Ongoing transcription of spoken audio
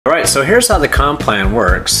Alright, so here's how the comp plan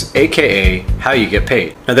works, aka how you get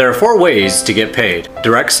paid. Now there are 4 ways to get paid: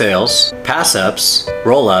 direct sales, pass-ups,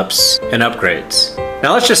 roll-ups, and upgrades.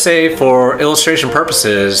 Now let's just say for illustration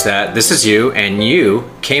purposes that this is you and you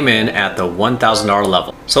came in at the $1,000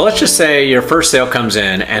 level. So let's just say your first sale comes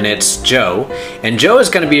in and it's Joe, and Joe is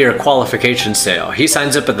going to be your qualification sale. He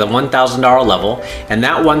signs up at the $1,000 level, and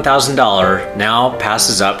that $1,000 now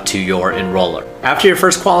passes up to your enroller. After your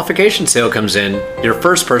first qualification sale comes in, your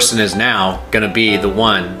first person is now going to be the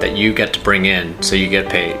one that you get to bring in, so you get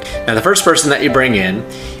paid. Now the first person that you bring in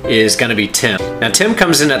is going to be Tim. Now Tim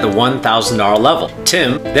comes in at the $1,000 level.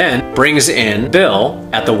 Tim then brings in Bill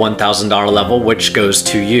at the $1,000 level, which goes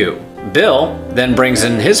to you. Bill then brings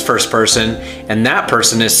in his first person, and that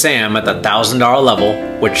person is Sam at the $1,000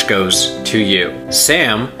 level, which goes to you.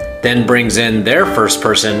 Sam then brings in their first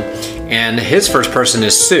person, and his first person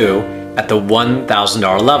is Sue at the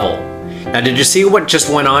 $1,000 level. Now did you see what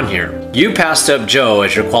just went on here? You passed up Joe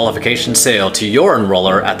as your qualification sale to your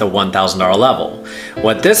enroller at the $1,000 level.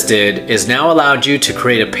 What this did is now allowed you to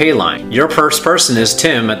create a pay line. Your first person is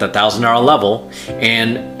Tim at the $1,000 level,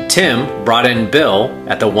 and Tim brought in Bill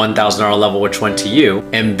at the $1,000 level, which went to you,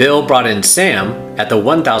 and Bill brought in Sam at the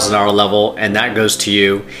 $1,000 level, and that goes to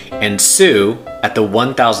you, and Sue at the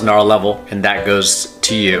 $1,000 level, and that goes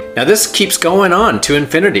to you. Now this keeps going on to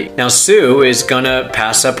infinity. Now Sue is gonna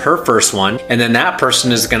pass up her first one, and then that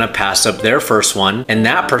person is gonna pass up their first one, and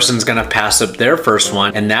that person's gonna pass up their first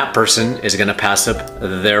one, and that person is gonna pass up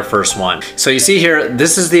their first one. So you see here,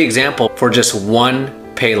 this is the example for just one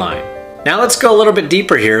pay line. Now let's go a little bit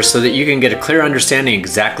deeper here so that you can get a clear understanding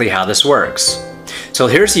exactly how this works. So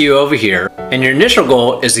here's you over here, and your initial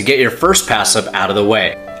goal is to get your first pass up out of the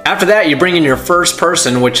way. After that, you bring in your first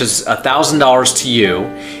person, which is $1,000 to you,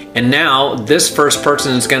 and now this first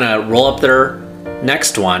person is gonna roll up their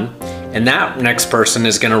next one, and that next person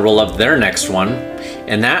is gonna roll up their next one,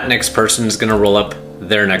 and that next person is gonna roll up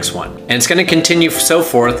their next one. And it's gonna continue so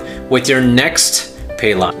forth with your next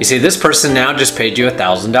pay line. You see, this person now just paid you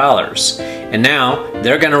 $1,000, and now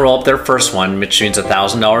they're gonna roll up their first one, which means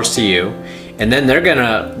 $1,000 to you, and then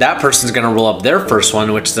that person's gonna roll up their first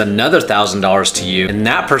one, which is another $1,000 to you, and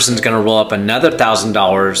that person's gonna roll up another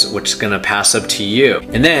 $1,000, which is gonna pass up to you.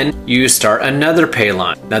 And then you start another pay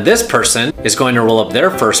line. Now this person is going to roll up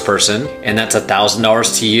their first person, and that's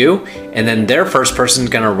 $1,000 to you, and then their first person's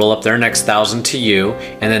gonna roll up their next $1,000 to you,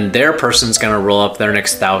 and then their person's gonna roll up their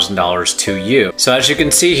next $1,000 to you. So as you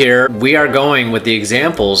can see here, we are going with the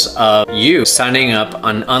examples of you signing up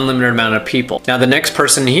an unlimited amount of people. Now the next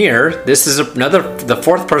person here, this is the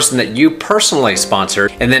fourth person that you personally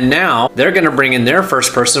sponsored, and then now they're gonna bring in their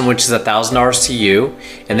first person, which is $1,000 to you,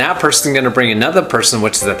 and that person's gonna bring another person,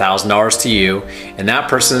 which is $1,000 to you, and that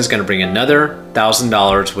person is gonna bring another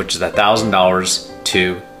 $1,000, which is $1,000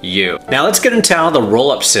 to you. Now let's get into how the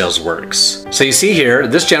roll-up sales works. So you see here,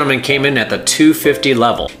 this gentleman came in at the $250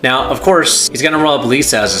 level. Now, of course, he's gonna roll up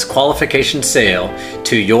Lisa as his qualification sale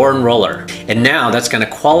to your enroller. And now that's gonna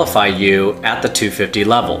qualify you at the $250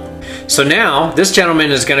 level. So now this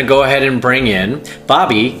gentleman is gonna go ahead and bring in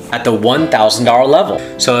Bobby at the $1,000 level.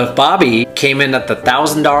 So if Bobby came in at the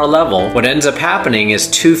 $1,000 level, what ends up happening is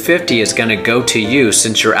 $250 is gonna go to you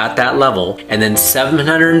since you're at that level, and then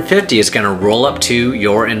 $750 is gonna roll up to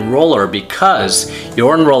your enroller because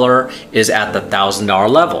your enroller is at the $1,000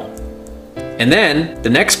 level. And then the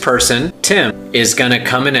next person, Tim, is gonna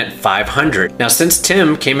come in at $500. Now since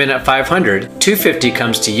Tim came in at $500, $250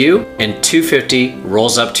 comes to you and $250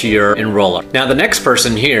 rolls up to your enroller. Now the next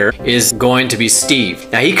person here is going to be Steve.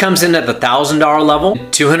 Now he comes in at the $1,000 level,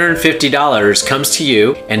 $250 comes to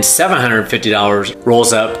you, and $750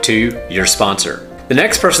 rolls up to your sponsor. The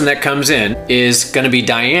next person that comes in is gonna be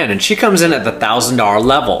Diane, and she comes in at the $1,000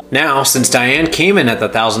 level. Now, since Diane came in at the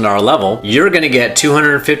 $1,000 level, you're gonna get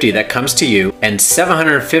 $250 that comes to you, and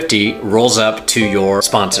 $750 rolls up to your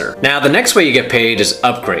sponsor. Now, the next way you get paid is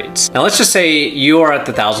upgrades. Now, let's just say you are at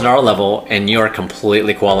the $1,000 level and you are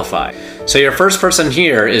completely qualified. So your first person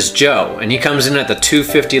here is Joe, and he comes in at the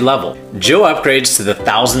 $250 level. Joe upgrades to the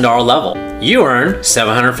 $1,000 level. You earn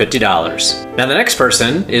 $750. Now the next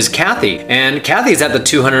person is Kathy, and Kathy's at the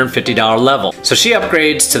 $250 level. So she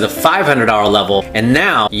upgrades to the $500 level, and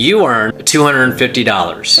now you earn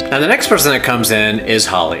 $250. Now the next person that comes in is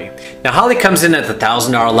Holly. Now Holly comes in at the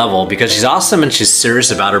 $1,000 level because she's awesome and she's serious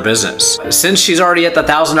about her business. Since she's already at the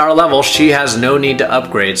 $1,000 level, she has no need to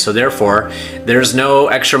upgrade, so therefore there's no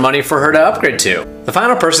extra money for her to upgrade to. The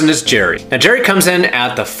final person is Jerry. Now Jerry comes in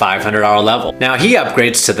at the $500 level. Now he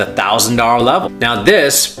upgrades to the $1,000 level. Now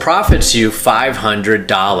this profits you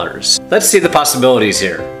 $500. Let's see the possibilities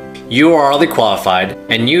here. you are already qualified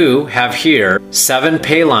and you have here 7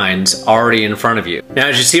 pay lines already in front of you. Now,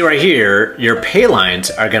 as you see right here, your pay lines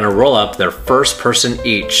are gonna roll up their first person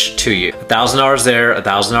each to you. $1,000 there,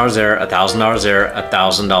 $1,000 there, $1,000 there,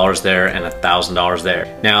 $1,000 there, and $1,000 there.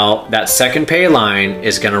 Now, that second pay line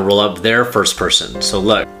is gonna roll up their first person. So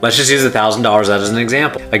look, let's just use $1,000 as an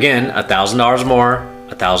example. Again, $1,000 more,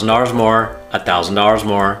 $1,000 more, $1,000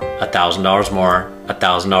 more, $1,000 more,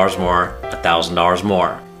 $1,000 more, $1,000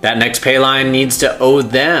 more. That next pay line needs to owe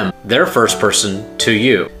them, their first person, to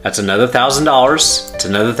you. That's another $1,000, it's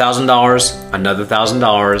another $1,000, another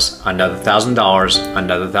 $1,000, another $1,000,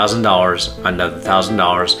 another $1,000, another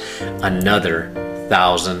 $1,000, another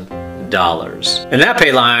 $1,000. And that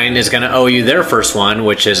pay line is gonna owe you their first one,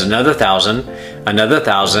 which is another $1,000, another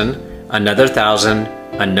 $1,000, another $1,000,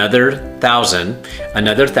 another $1,000,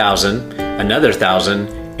 another $1,000, another $1,000,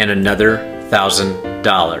 and another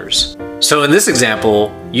 $1,000. So in this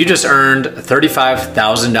example, you just earned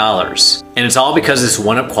 $35,000, and it's all because of this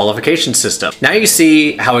one-up qualification system. Now you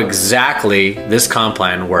see how exactly this comp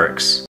plan works.